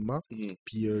l'entraînement. Mhm.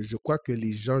 Puis, je crois que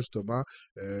les gens, justement,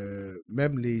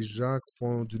 même les gens qui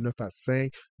font du 9 à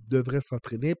 5 devraient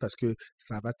s'entraîner parce que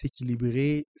ça va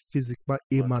t'équilibrer physiquement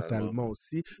et mentalement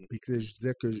aussi. Mhm. Puis que je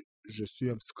disais que je suis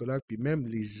un psychologue, puis même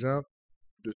les gens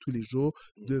de tous les jours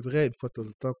Mhm. devraient, une fois de temps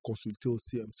en temps, consulter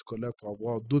aussi un psychologue pour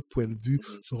avoir d'autres points de vue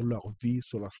Mhm. sur leur vie,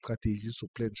 sur leur stratégie, sur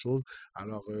plein de choses.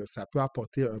 Alors, ça peut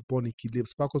apporter un bon équilibre.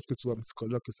 C'est pas parce que tu vois un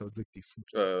psychologue que ça veut dire que tu es fou.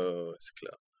 C'est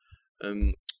clair.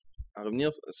 À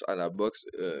revenir à la boxe,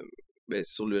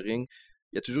 sur le ring,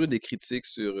 il y a toujours eu des critiques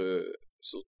sur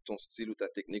ton style ou ta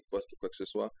technique, quoi que ce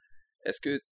soit. Est-ce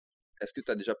que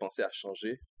tu as déjà pensé à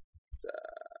changer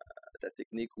ta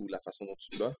technique ou la façon dont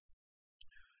tu te bats?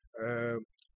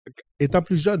 Étant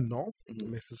plus jeune, non. Mhm.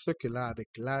 Mais c'est sûr que là, avec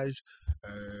l'âge,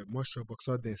 moi, je suis un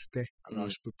boxeur d'instinct. Alors, Mhm.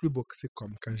 je peux plus boxer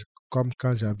comme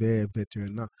quand j'avais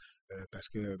 21 ans. Parce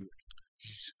que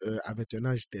à 21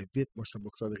 ans, j'étais vite. Moi, je suis un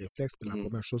boxeur de réflexe. Puis la Mhm.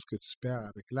 première chose que tu perds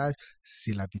avec l'âge,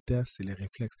 c'est la vitesse, c'est les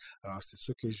réflexes. Alors, c'est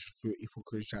sûr que il faut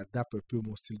que j'adapte un peu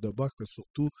mon style de boxe. Mais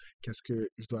surtout, qu'est-ce que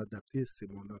je dois adapter, c'est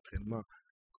mon entraînement.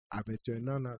 À 21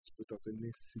 ans, là, tu peux t'entraîner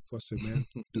 6 fois semaine,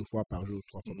 2 fois par jour,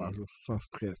 3 fois par Mhm. jour, sans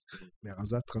stress. Mhm. Mais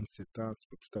rendu à 37 ans, tu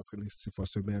peux plus t'entraîner 6 fois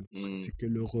semaine. Mhm. C'est que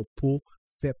le repos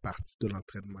fait partie de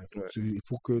l'entraînement. Ouais. Il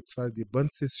faut que tu fasses des bonnes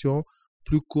sessions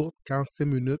plus courtes, 45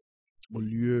 minutes, au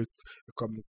lieu,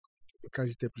 comme quand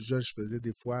j'étais plus jeune, je faisais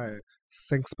des fois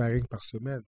 5 sparring par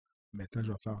semaine. Maintenant,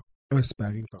 je vais faire un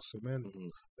sparring par semaine. Mhm.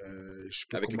 Je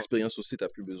peux Avec l'expérience aussi, tu n'as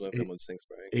plus besoin Et- vraiment de 5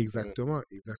 sparring. Exactement,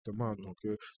 exactement. Mhm.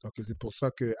 Donc c'est pour ça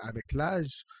qu'avec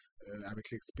l'âge, avec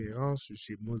l'expérience,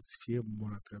 j'ai modifié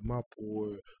mon entraînement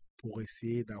pour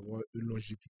essayer d'avoir une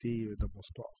longévité dans mon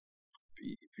sport.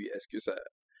 Puis est-ce que ça,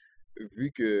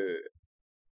 vu que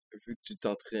tu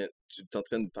t'entraînes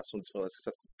de façon différente, est-ce que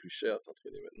ça te coûte plus cher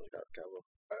t'entraîner maintenant qu'avant?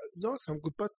 Non, ça ne me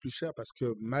coûte pas plus cher parce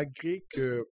que malgré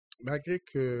que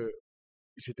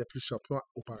j'étais plus champion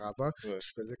auparavant, Ouais.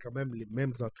 je faisais quand même les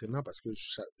mêmes entraînements parce que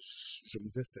je me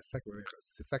disais c'est ça qui m'a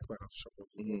rendu champion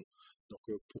du monde. Mhm. Donc,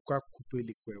 pourquoi couper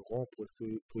les coins ronds pour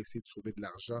essayer de sauver de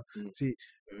l'argent? Mhm. Tu sais,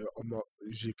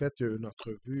 j'ai fait une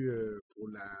entrevue pour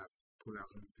la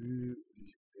revue,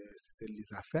 c'était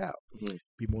Les Affaires. Mhm.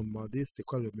 Puis ils m'ont demandé c'était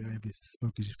quoi le meilleur investissement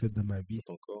que j'ai fait dans ma vie.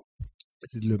 Ton corps.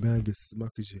 C'est le meilleur investissement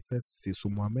que j'ai fait, c'est sur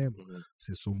moi-même. Mhm.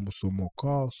 C'est sur mon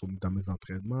corps, dans mes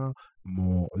entraînements,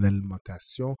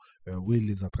 l'alimentation. Oui,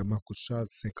 les entraînements coûtent cher,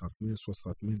 50 000,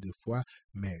 60 000 des fois,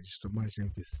 mais justement,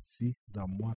 j'investis dans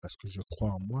moi parce que je crois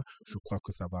en moi. Je crois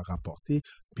que ça va rapporter.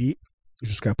 Puis,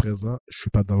 jusqu'à présent, je suis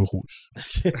pas dans le rouge.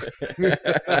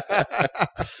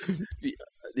 Puis,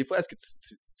 des fois, est-ce que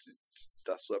tu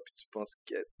t'assois puis tu penses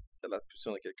que tu as la position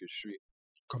dans laquelle que je suis?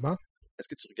 Comment? Est-ce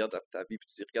que tu regardes ta vie puis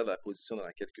tu regardes la position dans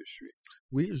laquelle que je suis?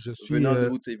 Oui, je suis... Venant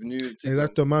d'où tu es venu, tu sais,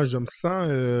 exactement, je me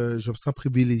sens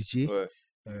privilégié. Ouais.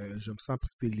 Je me sens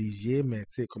privilégié, mais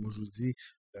tu sais, comme je vous dis,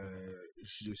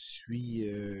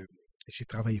 j'ai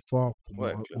travaillé fort pour me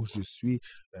Ouais, rendre clairement. où je suis.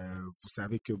 Vous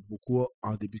savez que beaucoup,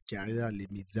 en début de carrière, les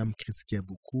médias me critiquaient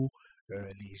beaucoup.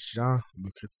 Les gens me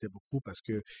critiquaient beaucoup parce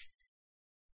que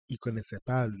ils connaissaient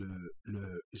pas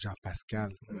le Jean-Pascal.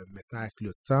 Maintenant, avec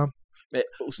le temps, Mais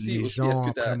aussi, les est-ce gens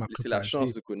que tu as apprennent laissé la chance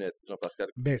m'apprivoiser. de connaître Jean-Pascal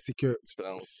Ben,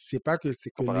 différent c'est que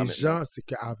comparé à les maintenant? gens, c'est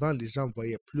qu'avant, les gens me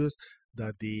voyaient plus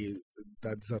dans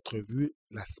dans des entrevues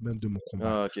la semaine de mon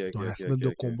combat. Ah, ok, ok, Dans la ok, semaine ok, de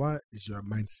ok. combat, j'ai un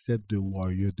mindset de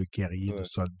warrior, de guerrier, de Ouais.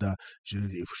 soldat.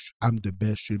 Âme de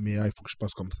bête, je suis le meilleur, il faut que je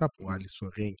passe comme ça pour Mhm, aller sur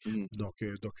le ring. mhm, Donc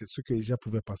c'est sûr que les gens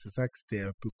pouvaient penser ça, que c'était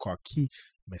un peu cocky,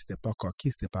 mais c'était pas cocky,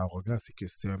 c'était pas arrogant, c'est que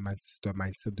c'est un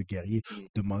mindset de guerrier. mhm,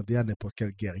 Demandez à n'importe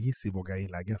quel guerrier s'ils vont gagner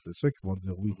la guerre, c'est sûr qu'ils vont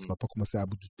dire oui. Tu mhm, vas pas commencer à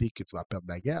douter que tu vas perdre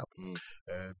la guerre. mhm,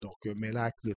 Mais là,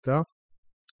 avec le temps,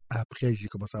 après, j'ai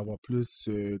commencé à avoir plus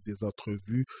des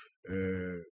entrevues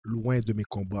loin de mes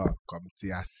combats, comme tu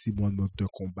sais, à 6 mois de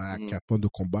combat, à mhm, 4 mois de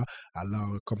combat.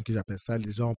 Alors, comme que j'appelle ça,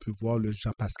 les gens ont pu voir le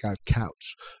Jean-Pascal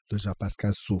couch, le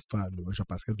Jean-Pascal sofa, le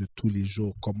Jean-Pascal de tous les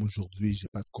jours. Comme aujourd'hui, j'ai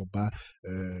pas de combat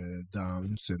dans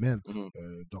une semaine. mhm,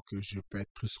 Donc, je peux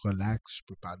être plus relax, je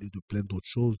peux parler de plein d'autres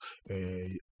choses.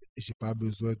 J'ai pas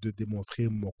besoin de démontrer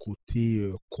mon côté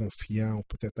confiant ou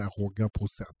peut-être arrogant pour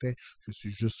certains. Je suis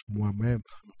juste moi-même.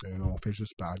 On fait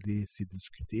juste parler, c'est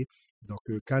discuter. Donc,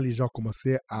 quand les gens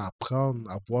commençaient à apprendre,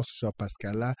 à voir ce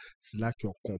Jean-Pascal-là, c'est là qu'ils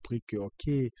ont compris que, OK,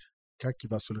 quand il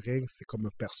va sur le ring, c'est comme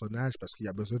un personnage parce qu'il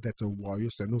a besoin d'être un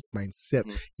warrior, c'est un autre mindset.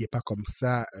 mhm. Il n'est pas comme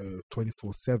ça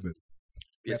 24/7. Puis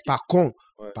Mais est-ce que...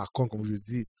 Ouais, par contre, comme je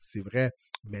dis, c'est vrai,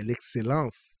 mais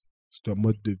l'excellence, c'est un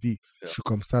mode de vie. Je faire. suis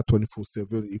comme ça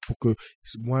 24/7. Il faut que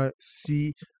moi,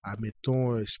 si,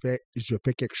 admettons, je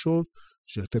fais quelque chose,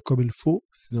 je le fais comme il faut,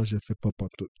 sinon je ne le fais pas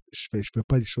tout. Je fais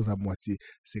pas les choses à moitié.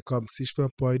 C'est comme si je fais un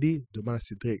party, demande à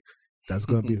Cédric, that's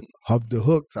gonna be off the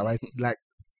hook, ça va être like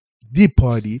the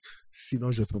party,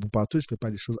 sinon je ne fais pas partout, je ne fais pas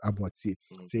les choses à moitié.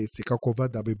 Mhm. C'est quand on va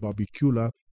dans les barbecues,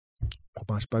 là,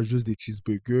 on mange pas juste des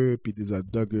cheeseburgers puis des hot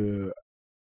dogs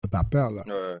vapeur, là.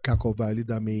 Ouais. Quand on va aller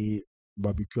dans mes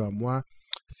barbecues à moi,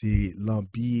 c'est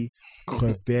lambi,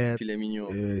 crevettes, Filet mignon.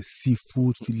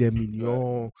 seafood, filet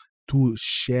mignon, tout,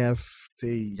 chef, tu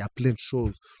sais, il y a plein de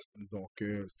choses. Donc,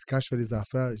 quand je fais des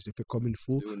affaires, je les fais comme il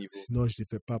faut, De haut niveau. sinon je les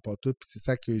fais pas partout. Puis c'est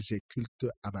ça que j'inculte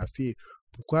à ma fille.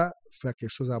 Pourquoi faire quelque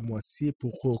chose à moitié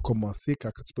pour recommencer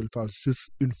quand tu peux le faire juste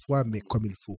une fois, mais comme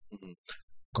il faut? Mhm.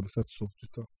 Comme ça, tu sauves du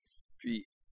temps. Puis,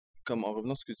 comme en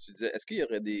revenant à ce que tu disais, est-ce qu'il y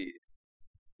aurait des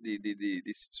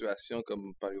situations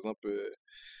comme, par exemple,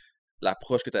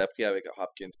 l'approche que tu as appris avec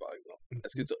Hopkins, par exemple?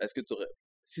 Est-ce que tu aurais...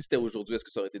 Si c'était aujourd'hui, est-ce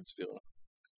que ça aurait été différent?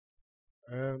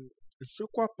 Je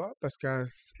crois pas, parce que,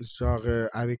 genre,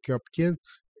 avec Hopkins,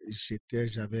 j'étais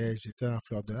en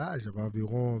fleur de l'âge, j'avais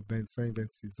environ 25,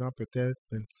 26 ans, peut-être,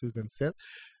 26, 27.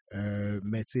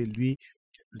 Mais tu sais, lui,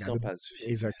 Le il temps avait passe vite.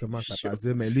 exactement, ça Yo.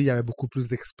 passait, mais lui, il avait beaucoup plus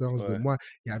d'expérience de Ouais. moi.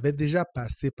 Il avait déjà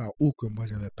passé par où que moi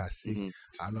j'avais passé. Mhm.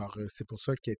 Alors, c'est pour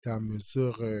ça qu'il était en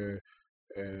mesure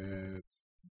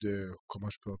comment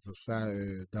je peux dire ça,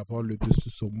 d'avoir le dessus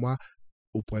sur moi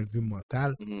au point de vue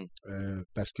mental, Mhm.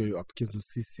 parce que Hopkins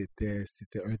aussi, c'était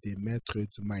un des maîtres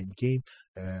du mind game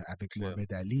avec Clair.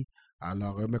 Mohamed Ali.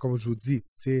 Alors, mais comme je vous dis, tu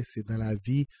sais, c'est dans la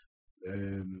vie,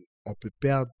 on peut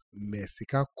perdre, mais c'est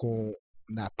quand on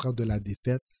apprend de la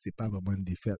défaite, c'est pas vraiment une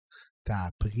défaite. Tu as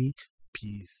appris,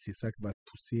 puis c'est ça qui va te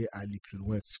pousser à aller plus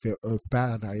loin. Tu fais un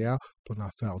pas en arrière pour en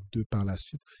faire deux par la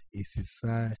suite, et c'est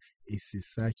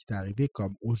ça qui t'est arrivé.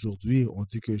 Comme aujourd'hui, on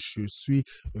dit que je suis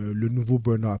le nouveau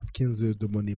Bernard Hopkins de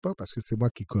mon époque parce que c'est moi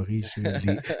qui corrige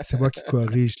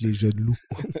les jeunes loups.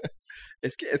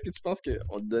 Est-ce que tu penses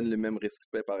qu'on te donne le même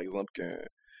respect, par exemple, qu'un...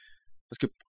 Parce que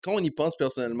quand on y pense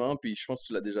personnellement, puis je pense que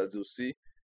tu l'as déjà dit aussi,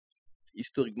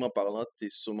 historiquement parlant, tu es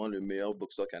sûrement le meilleur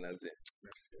boxeur canadien.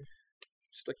 Merci.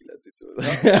 C'est toi qui l'as dit, toi.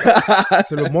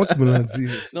 C'est le monde qui me l'a dit.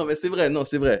 Non, mais c'est vrai, non,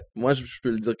 c'est vrai. Moi, je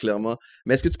peux le dire clairement.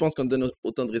 Mais est-ce que tu penses qu'on te donne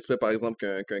autant de respect, par exemple,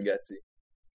 qu'un Gatti?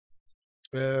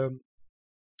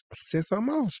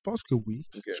 Sincèrement, je pense que oui.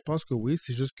 Ok. Je pense que oui.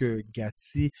 C'est juste que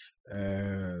Gatti,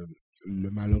 le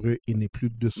malheureux, il n'est plus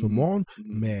de ce Mhm. monde,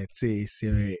 Mhm. mais tu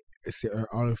sais, c'est un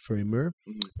Hall of Famer.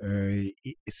 Mhm.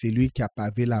 C'est lui qui a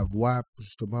pavé la voie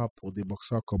justement pour des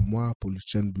boxeurs comme moi, pour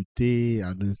Lucien Buté,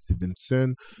 Adonis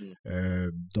Stevenson.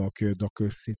 Mhm. Donc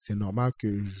c'est normal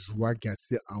que je vois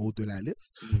Gatti en haut de la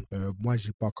liste. Mhm. Moi,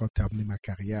 j'ai pas encore terminé ma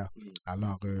carrière. Mhm.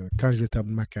 Alors, quand je vais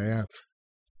terminer ma carrière,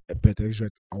 peut-être que je vais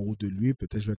être en haut de lui,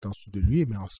 peut-être que je vais être en dessous de lui,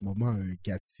 mais en ce moment,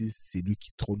 Gatti, c'est lui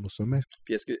qui trône au sommet.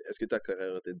 Puis est-ce que ta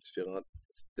carrière était différente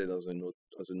si c'était dans une autre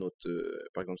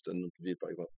par exemple, c'était dans une autre ville, par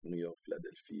exemple, New York,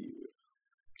 Philadelphie?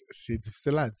 C'est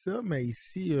difficile à dire, mais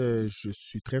ici, je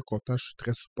suis très content, je suis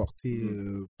très supporté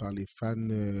Mhm. par les fans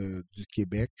du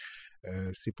Québec.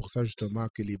 C'est pour ça justement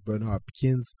que les Bernard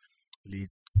Hopkins, les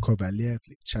Kovalev,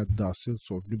 les Chad Dawson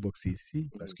sont venus boxer ici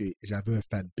parce que j'avais un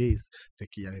fan base. Fait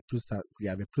qu'il y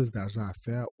avait plus d'argent à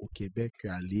faire au Québec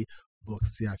qu'aller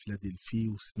boxer à Philadelphie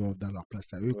ou sinon dans leur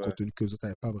place à eux, compte tenu que les autres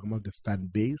n'avaient pas vraiment de fan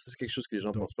base. C'est quelque chose que les gens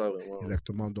ne pensent pas vraiment.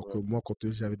 Exactement. Donc, moi, compte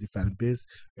tenu que j'avais des fan bases,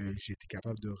 j'ai été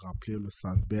capable de remplir le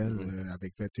Centre Bell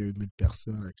avec 21 000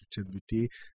 personnes avec le Chen Butte,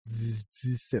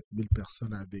 17 000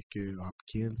 personnes avec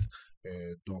Hopkins.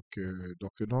 Donc,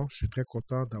 non, je suis très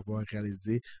content d'avoir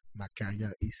réalisé ma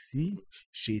carrière ici.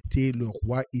 J'ai été le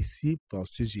roi ici, puis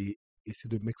ensuite, j'ai essayé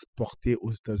de m'exporter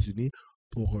aux États-Unis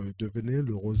pour devenir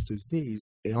le roi aux États-Unis.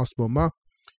 Et en ce moment,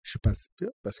 je suis pas si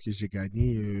pire parce que j'ai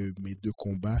gagné mes 2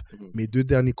 combats. Mes 2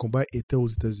 derniers combats étaient aux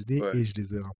États-Unis et je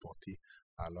les ai remportés.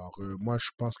 Alors, moi, je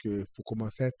pense qu'il faut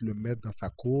commencer à être le maître dans sa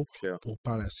cour pour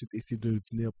par la suite essayer de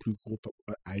devenir plus gros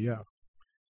ailleurs.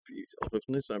 Puis,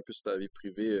 revenir sur un peu sur ta vie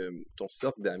privée, ton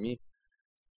cercle d'amis,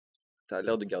 tu as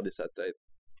l'air de garder sa tête.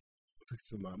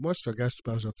 Effectivement. Moi, je suis un gars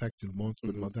super gentil avec tout le monde. Tu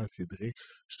peux demander à Cédric.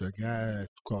 Je suis un gars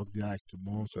cordial avec tout le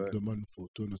monde. Si on me demande une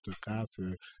photo, un autographe,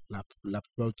 la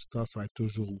plupart du temps, ça va être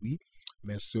toujours oui.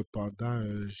 Mais cependant,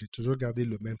 j'ai toujours gardé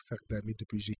le même cercle d'amis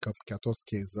depuis que j'ai comme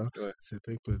 14-15 ans.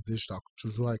 Cédric peut dire, je suis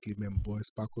toujours avec les mêmes boys.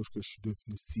 C'est pas à cause que je suis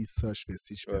devenu ci, ça, je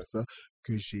fais ça,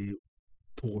 que j'ai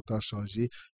pour autant changé.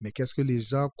 Mais qu'est-ce que les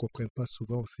gens ne comprennent pas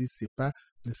souvent aussi, c'est pas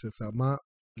nécessairement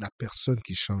la personne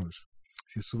qui change.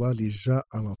 C'est souvent les gens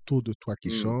alentour de toi qui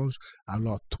changent.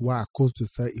 Alors, toi, à cause de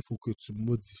ça, il faut que tu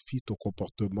modifies ton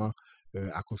comportement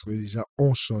à cause que les gens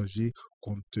ont changé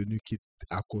compte tenu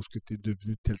à cause que tu es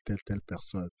devenu telle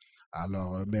personne.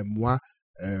 Alors, même moi,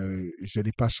 je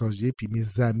n'ai pas changé. Puis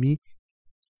mes amis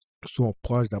sont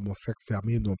proches dans mon cercle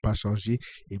fermé, n'ont pas changé.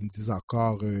 Ils me disent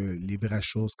encore les vraies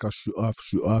choses. Quand je suis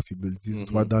off. Ils me le disent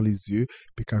droit dans les yeux.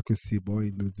 Puis quand que c'est bon,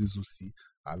 ils me le disent aussi.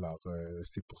 Alors,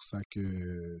 c'est pour ça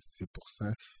que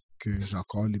j'ai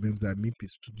encore les mêmes amis, puis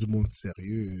c'est tout du monde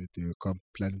sérieux, comme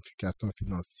planificateur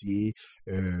financier,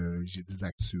 j'ai des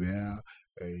actuaires,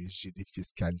 j'ai des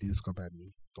fiscalistes comme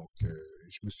amis. Donc,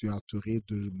 je me suis entouré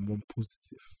de monde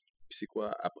positif. Puis c'est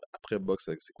quoi, après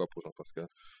boxe, c'est quoi pour Jean-Pascal?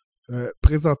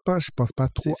 Présentement, je pense pas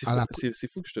trop à la... C'est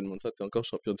fou que je te demande ça, tu es encore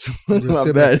champion du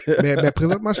monde. Mais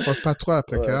présentement, je pense pas trop à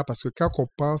l'après-carrière parce que quand on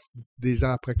pense déjà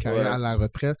à l'après-carrière, à la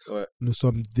retraite, nous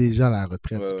sommes déjà à la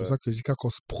retraite. C'est pour ça que je dis quand on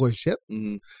se projette,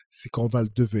 c'est qu'on va le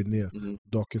devenir.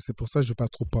 Donc, c'est pour ça que je ne vais pas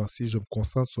trop penser. Je me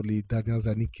concentre sur les dernières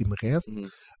années qui me restent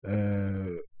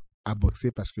à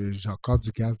boxer parce que j'ai encore du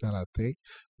gaz dans la tête.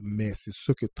 Mais c'est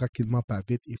sûr que tranquillement, pas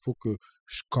vite, il faut que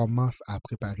je commence à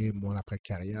préparer mon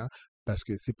après-carrière. Parce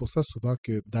que c'est pour ça souvent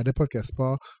que dans n'importe quel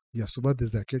sport, il y a souvent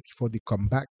des athlètes qui font des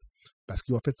comebacks parce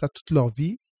qu'ils ont fait ça toute leur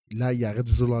vie. Là, ils arrêtent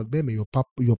du jour au lendemain, mais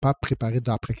ils n'ont pas préparé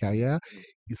d'après-carrière.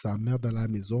 Ils s'emmerdent dans la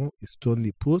maison, ils se tournent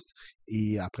les pouces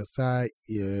et après ça,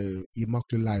 ils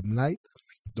manquent le limelight.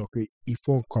 Donc, ils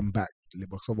font un comeback. Les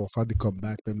boxeurs vont faire des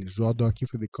comebacks, même les joueurs de hockey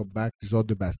font des comebacks, les joueurs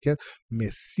de basket. Mais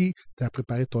si tu as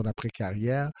préparé ton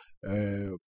après-carrière,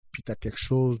 puis tu as quelque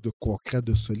chose de concret,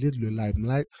 de solide, le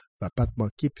limelight va pas te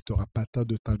manquer, puis tu n'auras pas le temps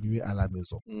de t'ennuyer à la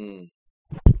maison. Well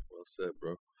said,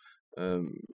 bro.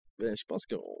 Je pense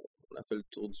qu'on a fait le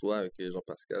tour du doigt avec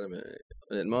Jean-Pascal, mais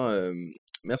honnêtement,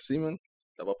 merci, man,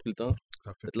 d'avoir pris le temps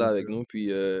d'être là avec nous. Puis,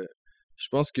 je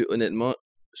pense que, honnêtement,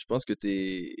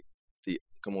 t'es,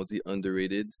 comme on dit,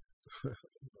 underrated.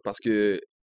 Parce que,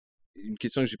 une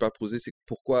question que j'ai pas posée, c'est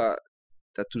pourquoi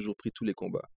tu as toujours pris tous les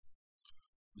combats?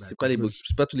 C'est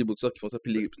pas tous les boxeurs qui font ça.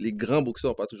 Puis les grands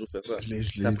boxeurs n'ont pas toujours fait ça.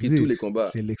 Tu as pris tous les combats.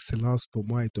 C'est l'excellence pour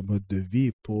moi et ton mode de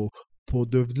vie. Pour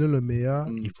devenir le meilleur,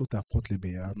 il faut t'affronter les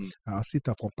meilleurs. Alors, si tu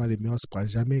n'affrontes pas les meilleurs, tu ne pourras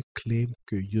jamais claim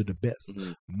que you're the best.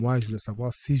 Moi, je voulais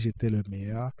savoir si j'étais le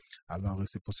meilleur. Alors,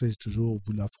 c'est pour ça que j'ai toujours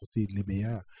voulu affronter les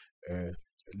meilleurs.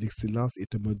 L'excellence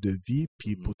est un mode de vie.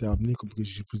 Puis, pour terminer, comme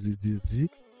je vous ai dit,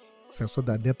 que ce soit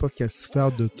dans n'importe quelle sphère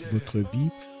de votre vie,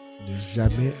 ne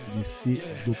jamais laisser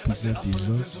l'opinion des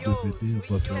gens devenir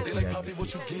votre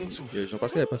réalité.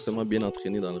 Jean-Pascal n'est pas seulement bien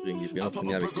entraîné dans le ring, il est bien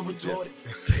entraîné avec les médias.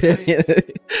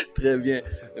 Très bien.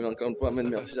 Mais encore une fois,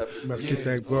 merci, j'apprécie. Merci,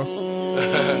 thank God.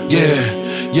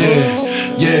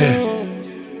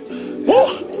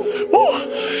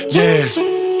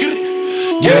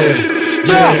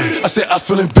 I said I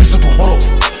feel invincible, hold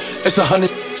on. It's 100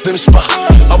 in the spot,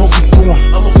 I won't keep going.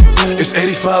 It's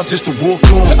 85 just to walk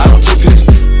on. I don't talk to this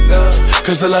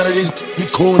cause a lot of these be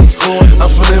corny. I'm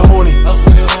feeling horny,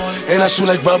 and I shoot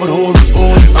like Robert Horry.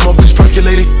 I'm off this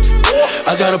percolated,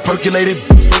 I got a percolated.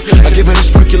 I give it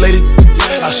this percolated,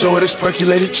 I show it this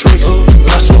percolated tricks.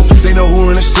 Possible, they know who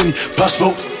in the city.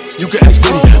 Possible, you can ask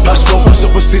Diddy. Possible, what's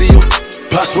up with city?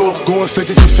 Possible, going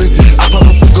 50 for 50. I pop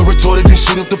up, go retorted, then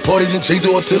shoot up the party, then change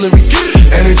the artillery.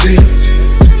 Energy,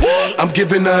 I'm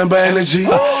giving nothing but energy.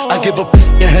 I give a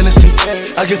in Hennessy.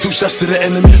 I get 2 shots to the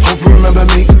enemy. Hope you remember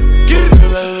me.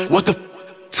 What the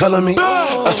telling me?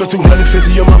 I spent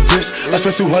 250 on my wrist. I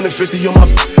spent 250 on my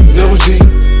double G.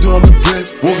 Doing my rip.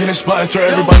 Walking in spot and turn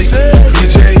everybody.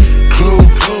 DJ, Clue.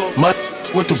 My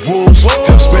with the wolves.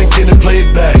 Tell Spank in and play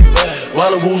it back.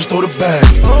 While the wolves throw the bag.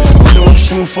 You know I'm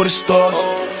shooting for the stars.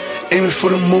 Aiming for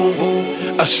the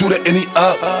moon. I shoot at any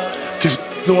op. Cause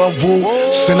you know I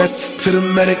woo. Send that to the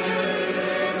medic.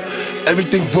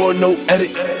 Everything raw, no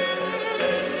edit.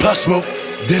 Pop Smoke,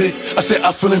 did it. I said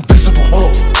I feel invincible, hold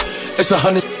on. It's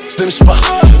 100 in the spot.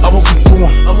 I won't keep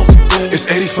going. It's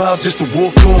 85 just to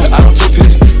walk on. I don't talk to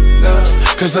these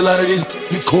cause a lot of these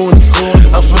be corny.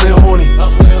 I'm feeling horny.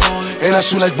 And I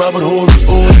shoot like Robert Horry.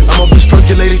 I'm a bitch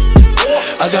percolated.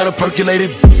 I got a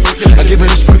percolated. I give it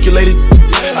this percolated.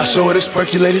 I show her this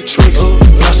percolated tricks.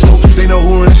 Pop Smoke, they know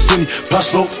who in the city. Pop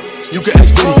Smoke, you can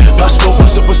ask Diddy. Pop Smoke,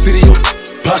 what's up a city?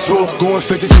 Pop Smoke, going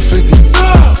 50 to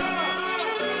 50.